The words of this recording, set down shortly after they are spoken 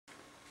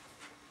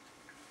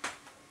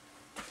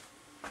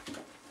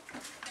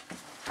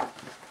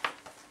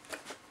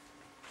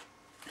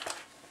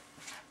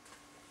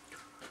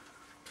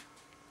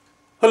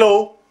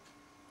Hello,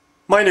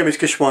 my name is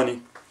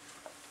Keshwani.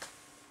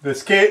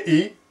 That's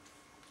K-E-S-H-W-A-N-I,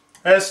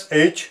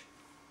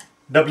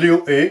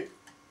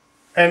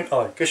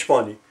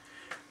 Keshwani.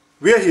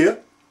 We are here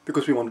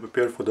because we want to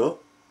prepare for the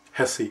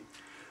HESI.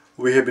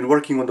 We have been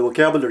working on the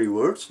vocabulary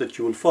words that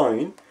you will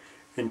find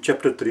in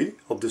chapter 3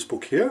 of this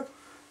book here,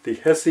 the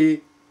HESI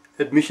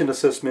Admission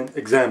Assessment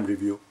Exam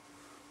Review,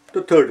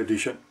 the 3rd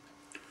edition.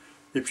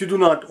 If you do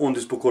not own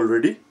this book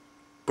already,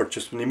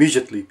 purchase one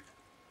immediately.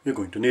 You're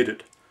going to need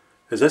it.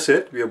 As I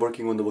said, we are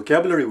working on the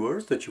vocabulary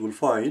words that you will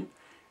find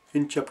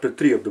in chapter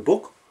 3 of the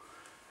book.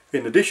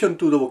 In addition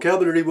to the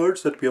vocabulary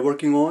words that we are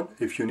working on,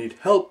 if you need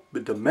help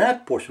with the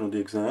math portion of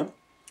the exam,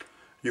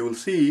 you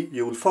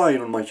will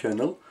find on my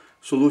channel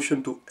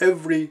solution to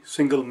every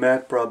single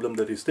math problem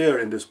that is there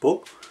in this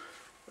book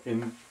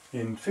in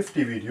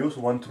 50 videos,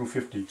 1 through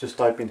 50. Just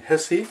type in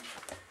HESI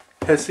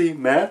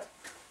math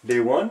day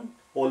 1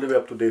 all the way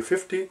up to day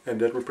 50, and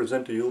that will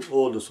present to you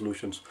all the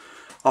solutions.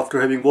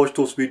 After having watched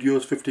those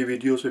videos, 50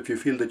 videos, if you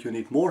feel that you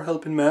need more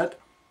help in math,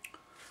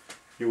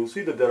 you will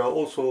see that there are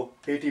also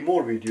 80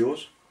 more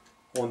videos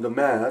on the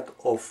math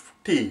of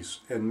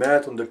TEAS. And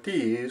math on the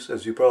TEAS,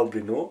 as you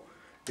probably know,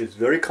 is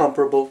very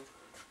comparable,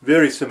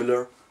 very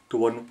similar to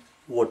what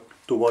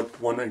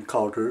one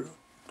encounters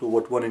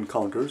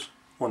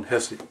on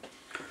HESI.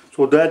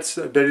 So that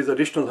is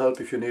additional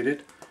help if you need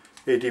it.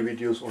 80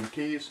 videos on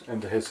TEAS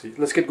and the HESI.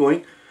 Let's get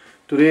going.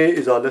 Today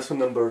is our lesson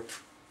number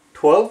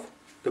 12.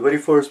 The very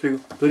first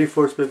word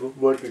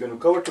we're going to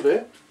cover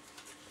today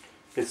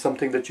is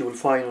something that you will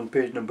find on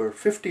page number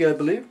 50, I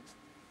believe.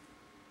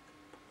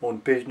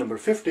 On page number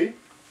 50,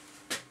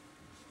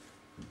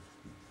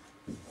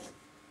 the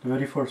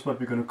very first word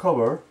we're going to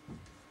cover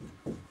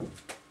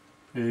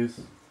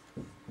is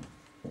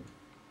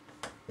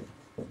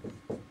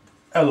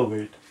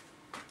elevate.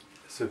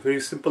 It's a very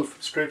simple,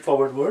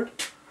 straightforward word.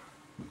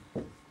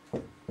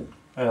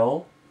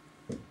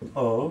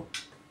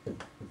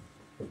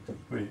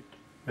 Wait.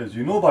 As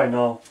you know by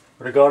now,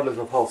 regardless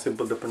of how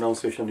simple the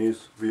pronunciation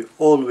is, we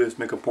always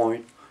make a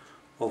point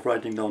of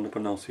writing down the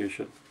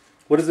pronunciation.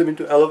 What does it mean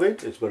to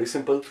elevate? It's very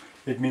simple.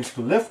 It means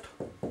to lift.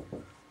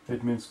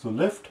 It means to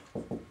lift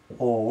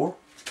or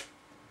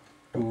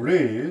to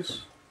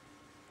raise.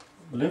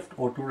 Lift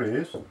or to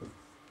raise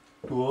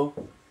to a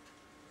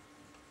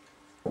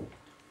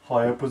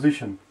higher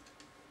position.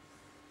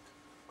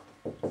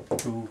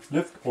 To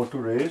lift or to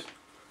raise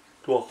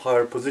to a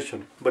higher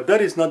position. But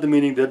that is not the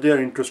meaning that they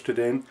are interested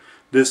in.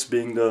 This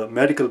being the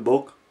medical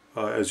book,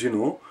 as you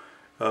know,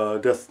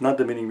 that's not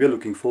the meaning we're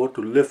looking for.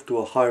 To lift to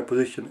a higher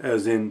position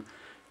as in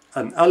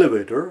an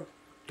elevator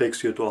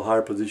takes you to a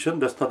higher position.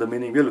 That's not the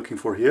meaning we're looking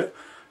for here.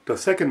 The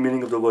second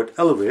meaning of the word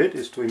elevate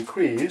is to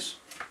increase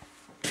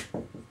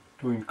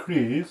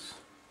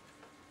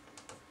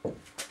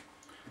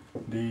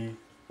the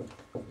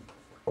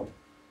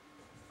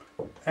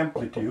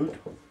amplitude,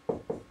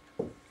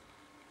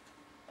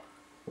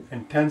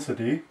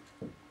 intensity,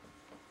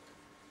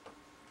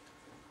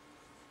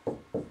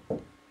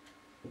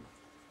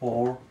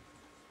 or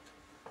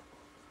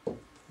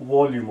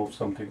volume of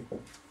something.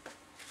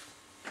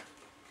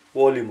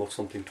 Volume of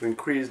something, to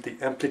increase the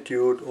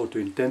amplitude or to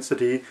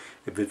intensity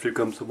if it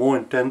becomes more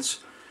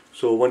intense.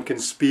 So one can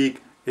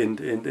speak in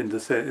the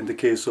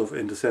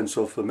sense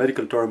of a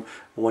medical term,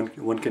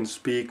 one can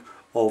speak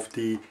of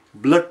the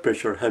blood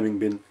pressure having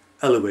been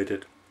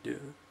elevated.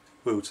 Yeah,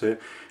 we would say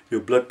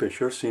your blood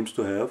pressure seems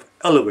to have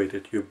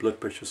elevated, your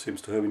blood pressure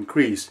seems to have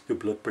increased, your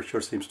blood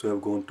pressure seems to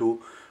have gone to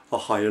a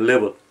higher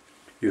level.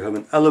 You have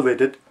an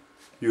elevated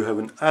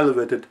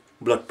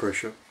blood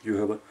pressure. You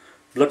have a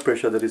blood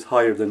pressure that is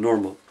higher than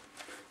normal.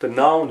 The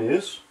noun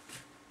is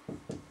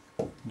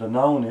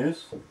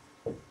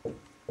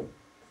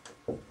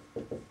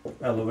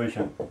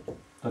elevation.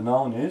 The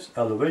noun is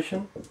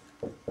elevation.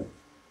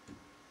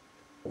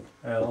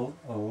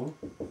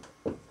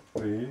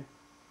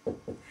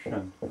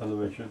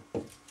 Elevation.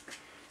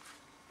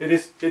 It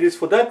is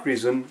for that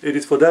reason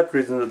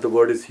that the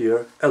word is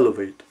here,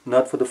 elevate.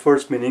 Not for the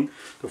first meaning.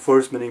 The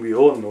first meaning we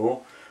all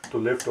know, to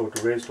lift or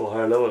to raise to a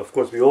higher level. Of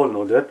course we all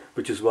know that,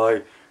 which is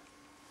why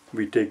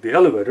we take the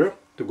elevator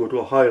to go to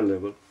a higher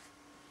level.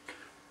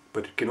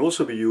 But it can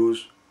also be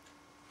used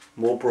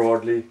more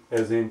broadly,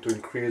 as in to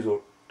increase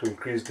the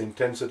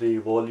intensity,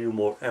 volume,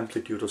 or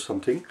amplitude of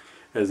something,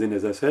 as in,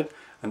 as I said,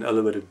 an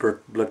elevated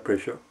blood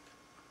pressure,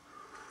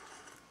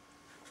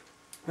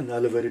 an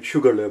elevated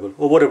sugar level,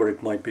 or whatever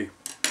it might be.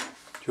 Do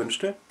you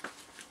understand?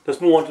 Let's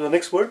move on to the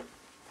next word.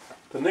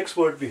 The next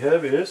word we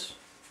have is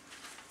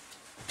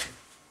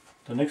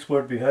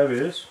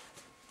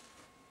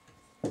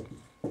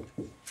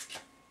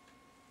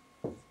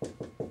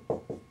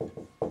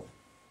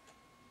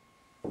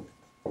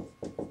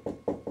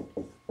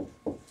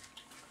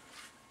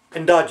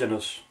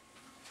endogenous.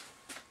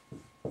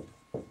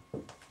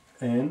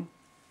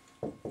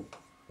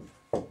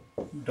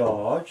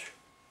 Dodge.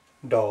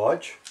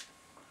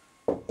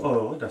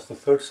 Oh, that's the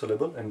third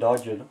syllable.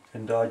 Endogenous.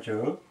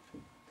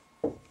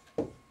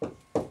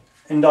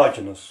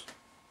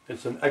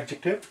 It's an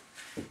adjective.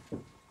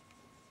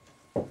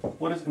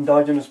 What does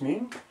endogenous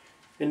mean?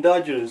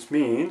 Endogenous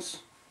means,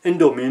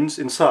 endo means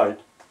inside.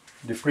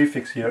 The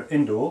prefix here,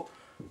 endo,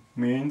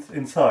 means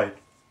inside.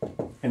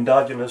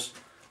 Endogenous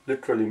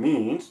literally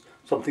means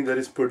something that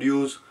is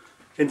produced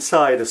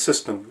inside a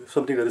system,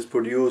 something that is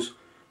produced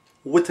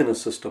within a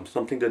system,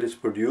 something that is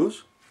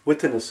produced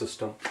within a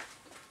system,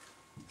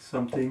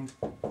 something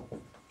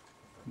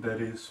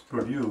that is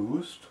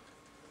produced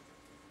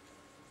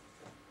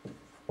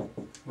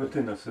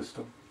within a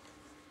system,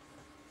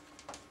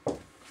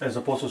 as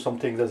opposed to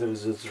something that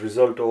is a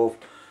result of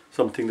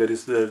something that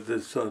is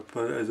as a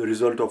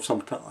result of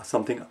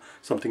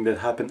something that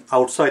happened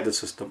outside the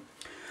system.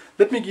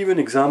 Let me give you an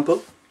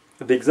example.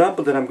 The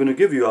example that I'm going to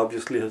give you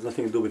obviously has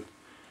nothing to do with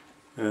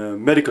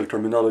medical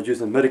terminologies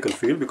and medical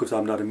field, because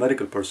I'm not a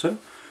medical person.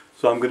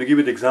 So I'm going to give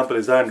you the example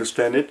as I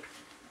understand it,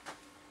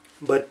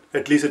 but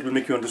at least it will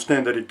make you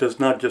understand that it does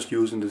not just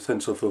use in the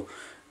sense of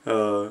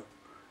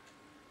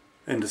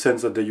in the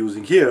sense that they're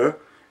using here,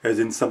 as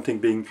in something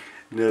being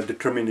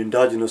determined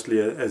endogenously,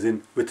 as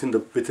in within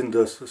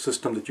the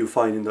system that you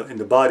find in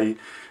the body,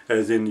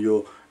 as in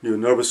your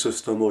nervous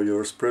system or your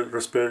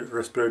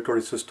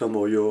respiratory system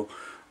or your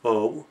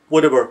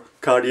whatever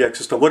cardiac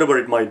system, whatever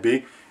it might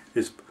be.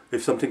 Is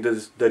if something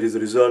that is a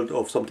result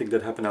of something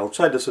that happened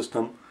outside the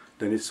system,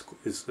 then it's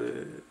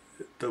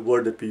the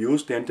word that we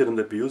use, the antonym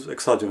that we use,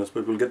 exogenous,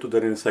 but we'll get to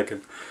that in a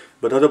second.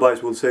 But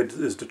otherwise we'll say it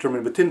is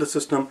determined within the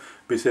system.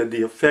 We said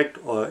the effect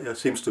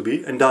seems to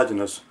be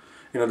endogenous.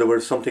 In other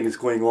words, something is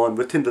going on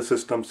within the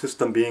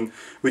system being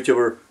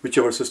whichever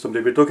system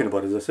that we're talking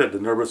about, as I said, the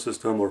nervous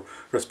system or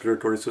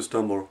respiratory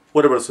system or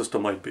whatever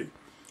system might be.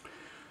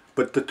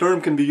 But the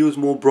term can be used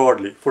more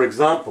broadly. For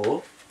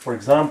example, the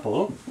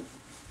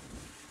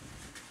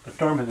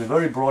term has a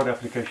very broad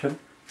application.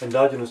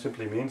 Endogenous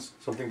simply means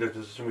something that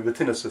is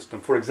within a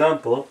system. For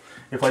example,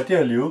 if I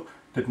tell you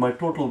that my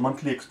total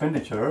monthly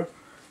expenditure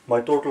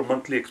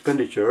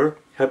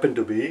happened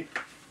to be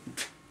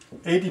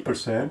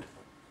 80%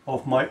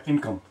 of my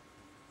income.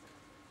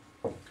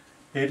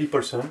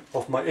 80%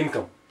 of my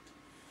income.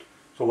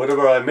 So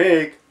whatever I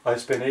make, I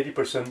spend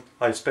 80%.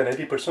 I spend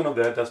 80% of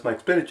that. That's my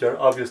expenditure.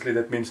 Obviously,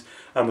 that means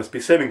I must be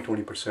saving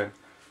 20%.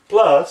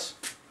 Plus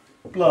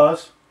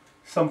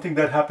something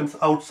that happens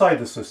outside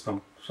the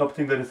system.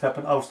 Something that has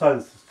happened outside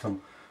the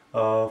system.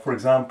 For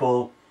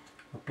example,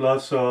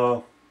 plus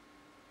it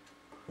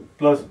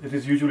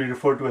is usually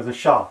referred to as a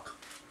shock.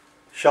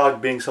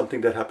 Shock being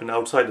something that happened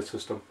outside the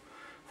system.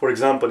 For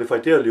example, if I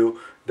tell you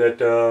that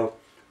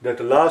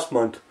last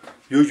month,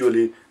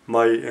 usually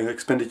my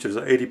expenditures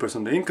are 80%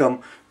 of the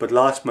income, but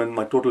last month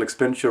my total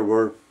expenditure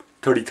were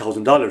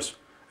 $30,000,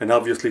 and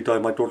obviously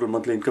my total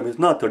monthly income is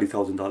not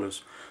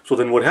 $30,000. So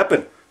then what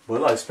happened?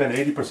 Well, I spend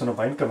 80% of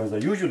my income as I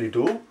usually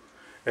do,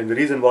 and the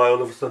reason why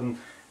all of a sudden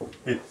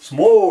it's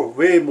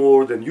way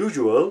more than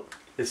usual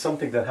is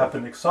something that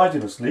happened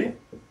exogenously,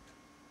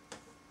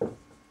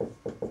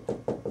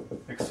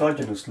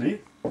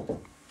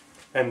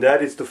 and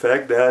that is the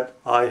fact that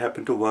I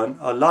happen to win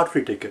a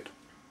lottery ticket.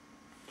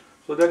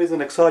 So that is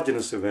an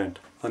exogenous event,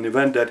 an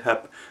event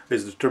that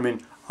is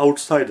determined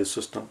outside the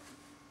system.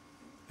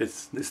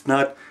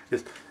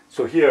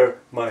 So here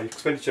my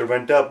expenditure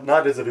went up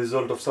not as a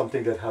result of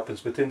something that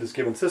happens within this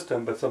given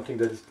system, but something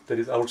that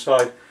is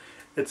outside.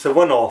 It's a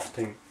one-off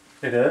thing.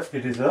 It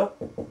is a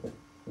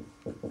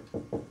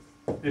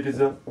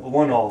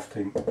one-off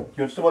thing.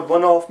 You understand what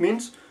one-off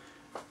means?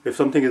 If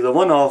something is a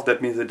one-off,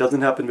 that means it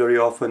doesn't happen very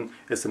often.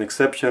 It's an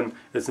exception.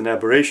 It's an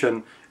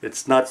aberration.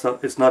 It's not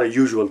a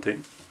usual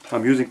thing.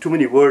 I'm using too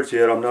many words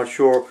here. I'm not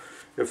sure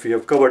if we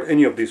have covered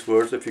any of these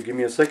words. If you give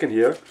me a second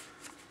here,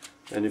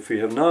 and if we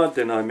have not,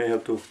 then I may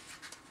have to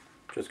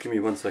just give me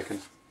 1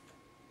 second.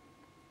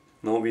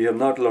 No, we have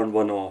not learned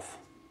one-off,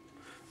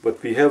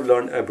 but we have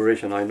learned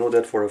aberration. I know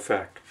that for a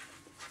fact.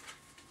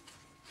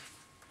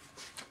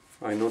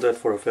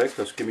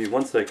 Just give me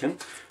 1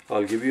 second.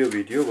 I'll give you a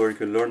video where you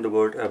can learn the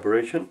word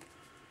aberration.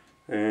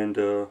 And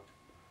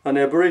an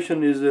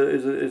aberration is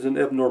an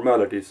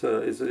abnormality.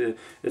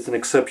 It's an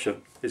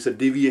exception. It's a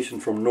deviation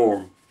from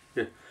norm.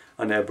 Yeah.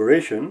 An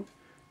aberration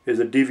is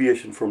a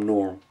deviation from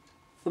norm.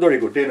 Well, there you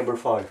go. Day number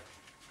 5.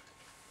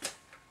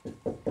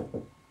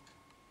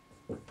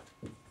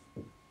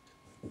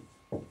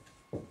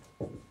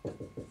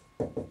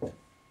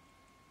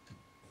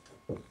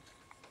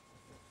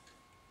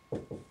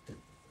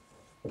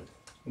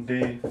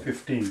 Day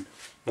 15.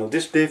 Now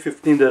this day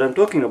 15 that I'm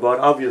talking about,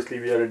 obviously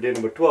we are at day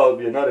number 12,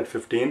 we are not at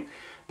 15.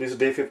 This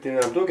day 15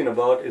 that I'm talking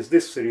about is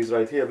this series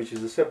right here, which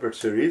is a separate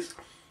series.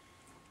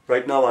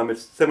 Right now I'm at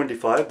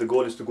 75, the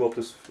goal is to go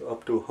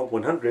up to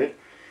 100.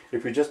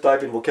 If you just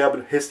type in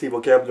vocabulary, HESI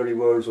vocabulary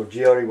words, or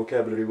GRE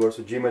vocabulary words,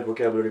 or GMAT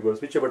vocabulary words,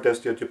 whichever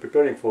test you're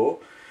preparing for,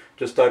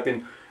 just type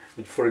in,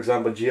 for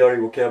example, GRE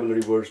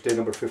vocabulary words, day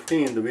number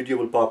 15, the video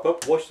will pop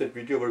up. Watch that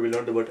video where we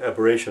learned about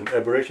aberration.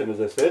 Aberration,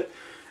 as I said,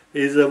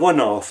 is a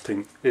one-off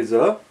thing.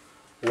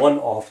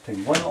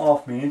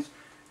 One-off means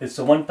it's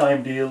a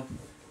one-time deal.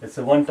 It's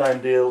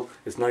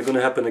not going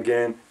to happen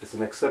again. It's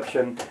an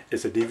exception.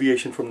 It's a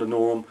deviation from the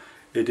norm.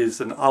 It is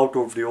an out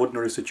of the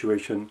ordinary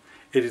situation.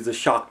 It is a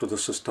shock to the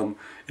system.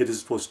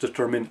 Was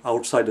determined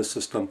outside the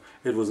system.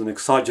 It was an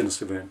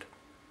exogenous event.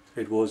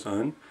 It was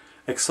an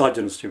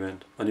exogenous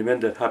event, an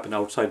event that happened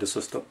outside the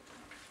system.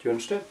 Do you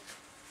understand?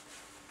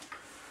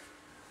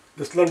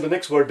 Let's learn the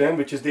next word then,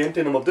 which is the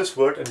antonym of this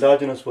word.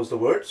 Endogenous was the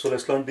word. So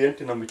let's learn the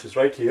antonym, which is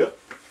right here.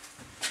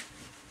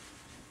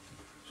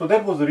 So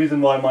that was the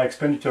reason why my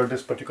expenditure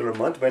this particular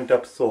month went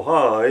up so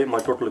high. My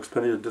total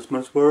expenditure this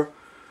month were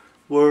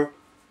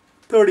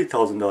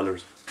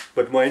 $30,000.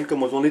 But my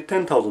income was only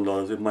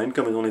 $10,000. If my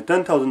income is only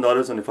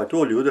 $10,000, and if I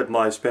told you that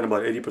I spent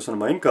about 80% of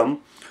my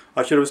income,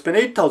 I should have spent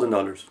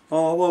 $8,000.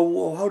 Oh,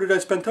 well, how did I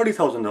spend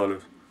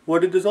 $30,000? Where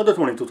did this other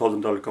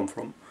 $22,000 come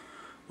from?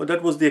 Well,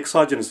 that was the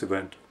exogenous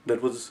event.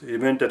 That was an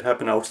event that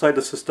happened outside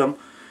the system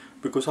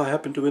because I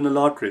happened to win a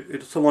lottery.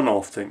 It's a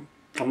one-off thing.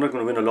 I'm not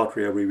going to win a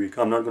lottery every week.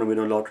 I'm not going to win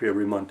a lottery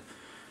every month.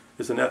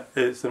 It's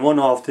a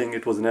one-off thing.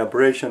 It was an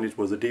aberration. It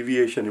was a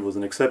deviation. It was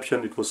an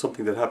exception. It was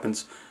something that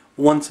happens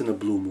once in a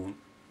blue moon.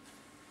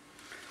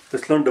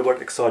 Let's learn the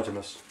word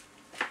exogenous.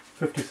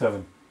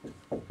 57.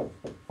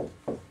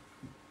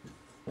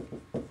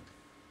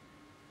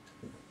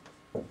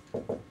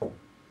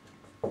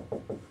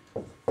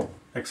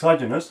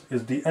 Exogenous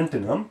is the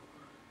antonym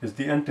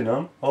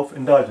of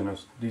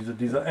endogenous.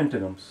 These are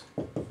antonyms.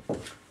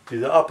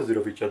 These are opposite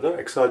of each other,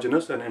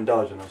 exogenous and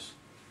endogenous.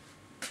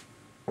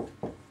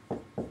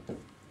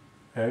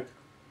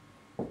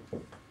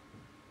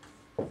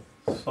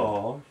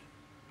 Exogenous.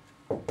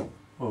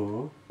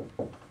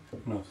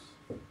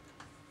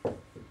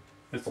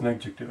 It's an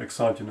adjective,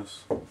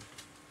 exogenous.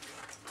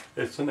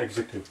 It's an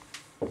adjective,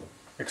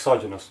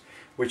 exogenous,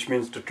 which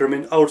means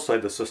determined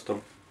outside the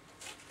system.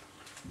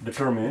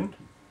 Determined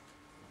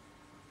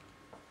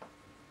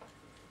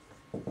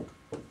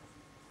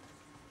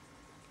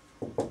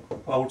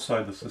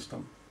outside the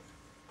system.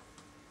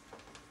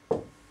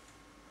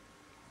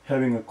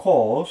 Having a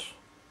cause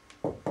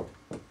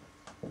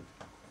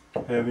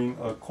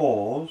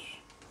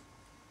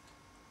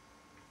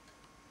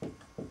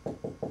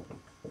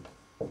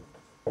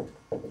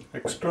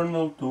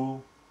external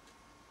to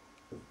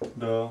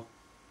the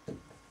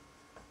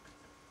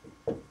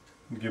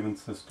given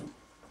system.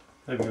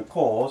 Having a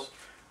cause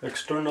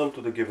external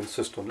to the given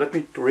system. Let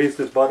me erase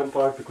this bottom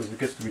part because it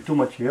gets to be too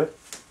much here.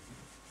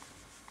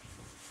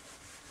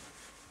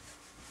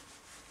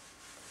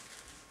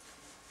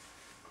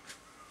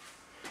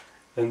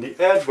 And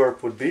the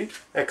adverb would be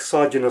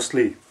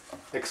exogenously.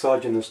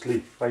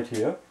 Exogenously, right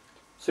here.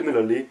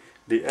 Similarly,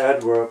 the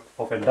adverb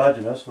of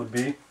endogenous would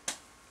be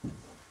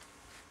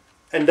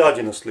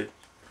endogenously.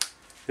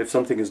 If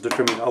something is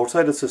determined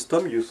outside the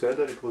system, you said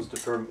that it was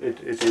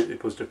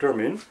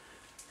determined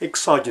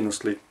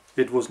exogenously.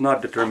 It was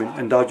not determined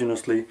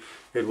endogenously.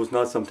 It was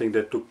not something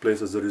that took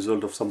place as a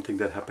result of something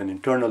that happened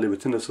internally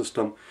within the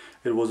system.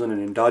 It wasn't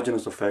an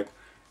endogenous effect.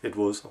 It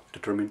was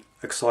determined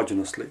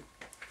exogenously.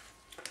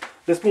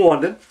 Let's move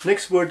on then.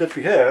 Next word that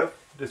we have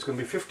is going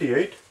to be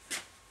 58.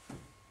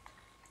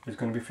 It's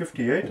going to be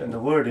 58, and the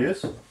word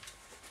is.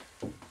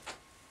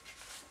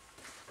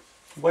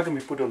 Why don't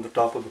we put it on the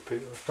top of the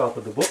page, top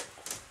of the book,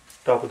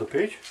 top of the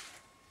page?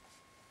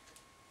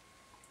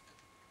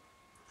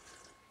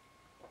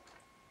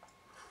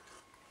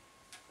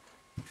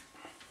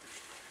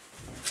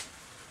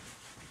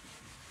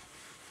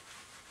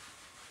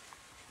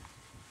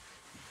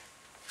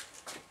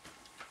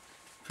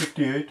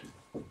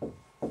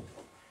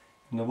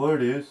 And the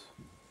word is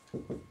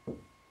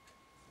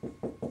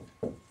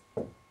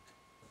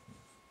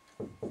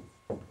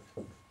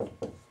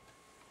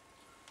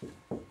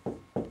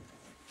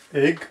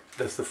egg.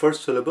 That's the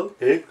first syllable,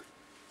 egg.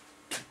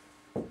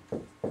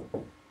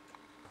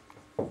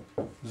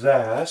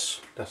 Zas,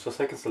 that's the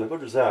second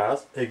syllable,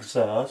 zas,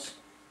 exas,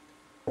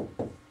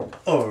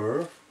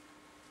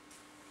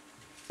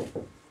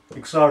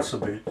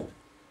 exacerbate.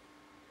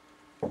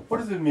 What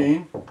does it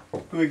mean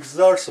to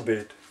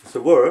exacerbate? It's a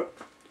verb.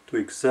 To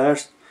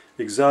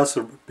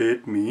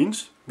exacerbate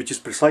means, which is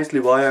precisely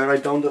why I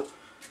write down the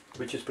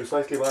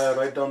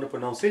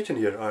pronunciation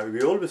here.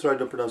 We always write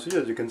the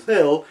pronunciation, as you can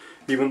tell,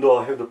 even though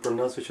I have the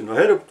pronunciation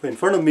in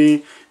front of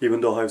me,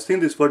 even though I have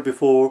seen this word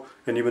before,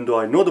 and even though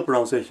I know the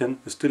pronunciation,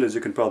 still, as you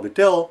can probably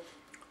tell,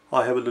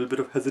 I have a little bit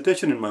of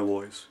hesitation in my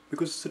voice,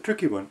 because it's a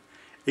tricky one.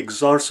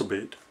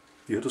 Exacerbate.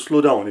 You have to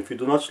slow down. If you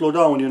do not slow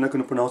down, you're not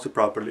going to pronounce it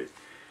properly.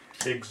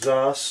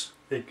 Exacerbate.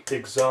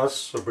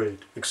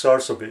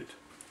 Exacerbate.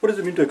 What does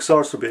it mean to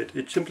exacerbate?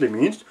 It simply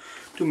means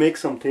to make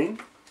something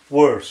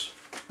worse.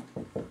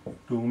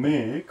 To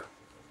make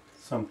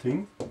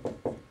something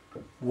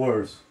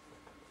worse.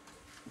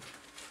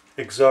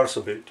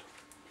 Exacerbate.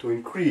 To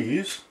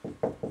increase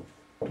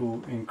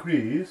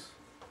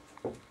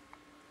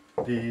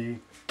the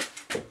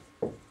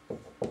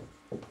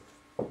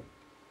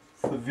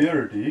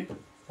severity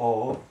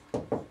of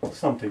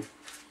something.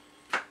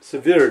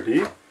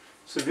 Severity,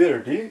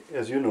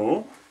 as you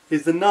know,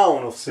 is the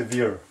noun of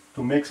severe.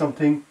 To make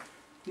something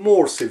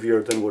more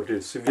severe than what it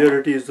is.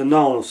 Severity is the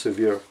noun of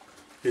severe.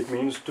 It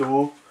means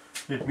to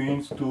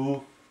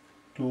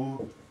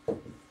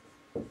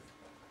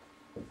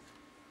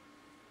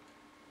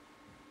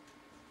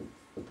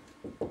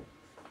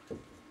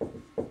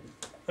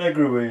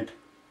aggravate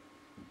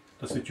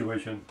the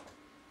situation.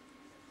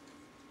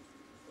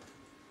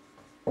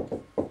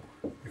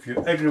 If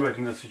you're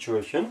aggravating the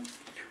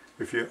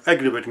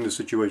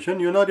situation,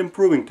 you're not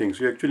improving things,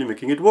 you're actually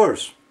making it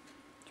worse.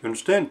 You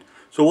understand?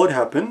 So what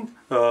happened?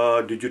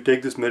 Did you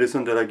take this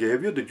medicine that I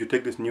gave you? Did you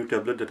take this new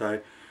tablet that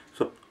I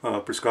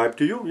prescribed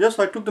to you? Yes,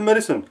 I took the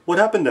medicine. What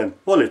happened then?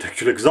 Well, it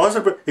actually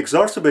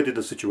exacerbated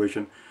the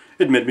situation.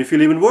 It made me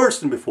feel even worse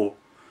than before.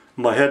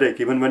 My headache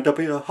even went up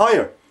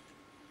higher.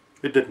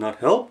 It did not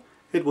help.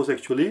 It was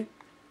actually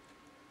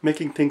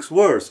making things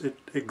worse. It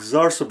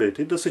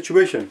exacerbated the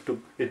situation.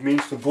 It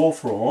means to go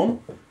from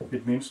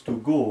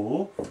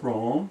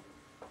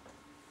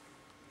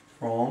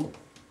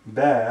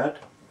bad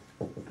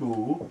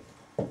to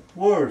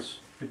worse.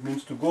 It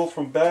means to go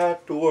from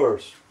bad to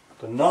worse.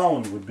 The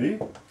noun would be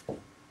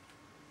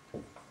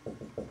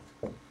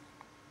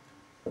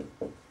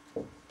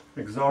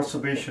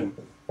exacerbation.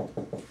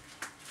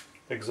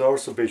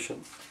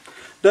 Exacerbation.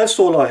 That's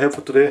all I have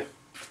for today.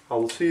 I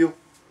will see you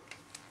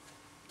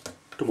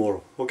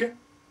tomorrow. Okay?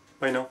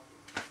 Bye now.